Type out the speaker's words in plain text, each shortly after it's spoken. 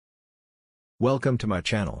Welcome to my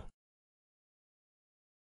channel.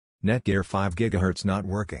 Netgear 5 GHz not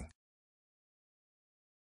working.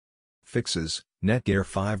 Fixes: Netgear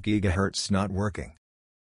 5 GHz not working.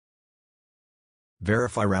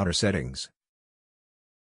 Verify router settings.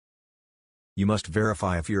 You must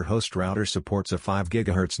verify if your host router supports a 5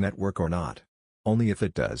 GHz network or not. Only if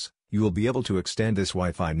it does, you will be able to extend this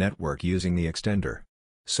Wi-Fi network using the extender.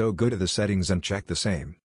 So go to the settings and check the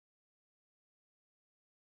same.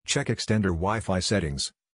 Check extender Wi-Fi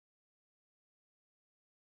settings.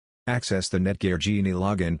 Access the Netgear Genie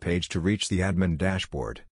login page to reach the admin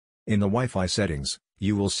dashboard. In the Wi-Fi settings,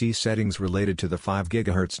 you will see settings related to the 5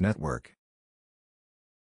 GHz network.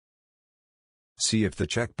 See if the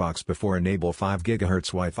checkbox before Enable 5 GHz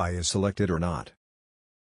Wi-Fi is selected or not.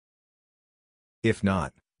 If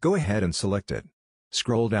not, go ahead and select it.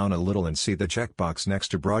 Scroll down a little and see the checkbox next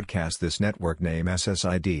to Broadcast this network name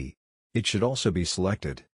SSID. It should also be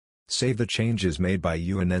selected. Save the changes made by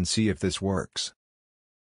you and then see if this works.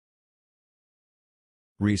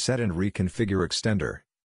 Reset and reconfigure extender.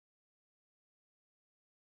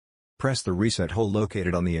 Press the reset hole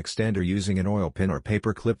located on the extender using an oil pin or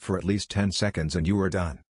paper clip for at least 10 seconds and you are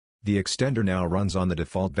done. The extender now runs on the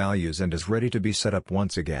default values and is ready to be set up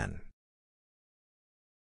once again.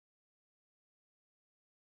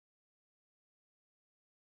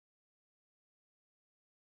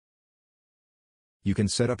 You can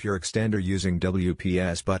set up your extender using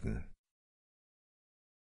WPS button.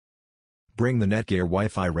 Bring the Netgear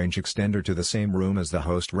Wi-Fi range extender to the same room as the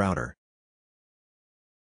host router.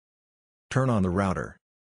 Turn on the router.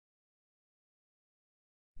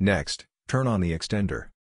 Next, turn on the extender.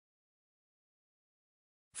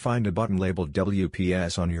 Find a button labeled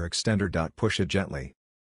WPS on your extender. Push it gently.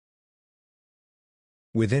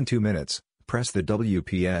 Within 2 minutes, press the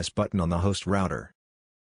WPS button on the host router.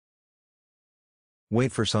 Wait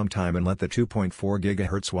for some time and let the 2.4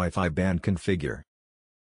 GHz Wi-Fi band configure.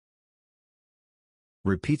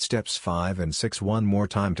 Repeat steps 5 and 6 one more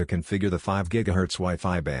time to configure the 5 GHz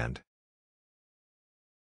Wi-Fi band.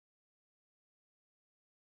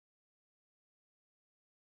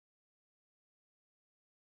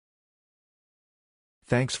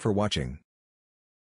 Thanks for watching.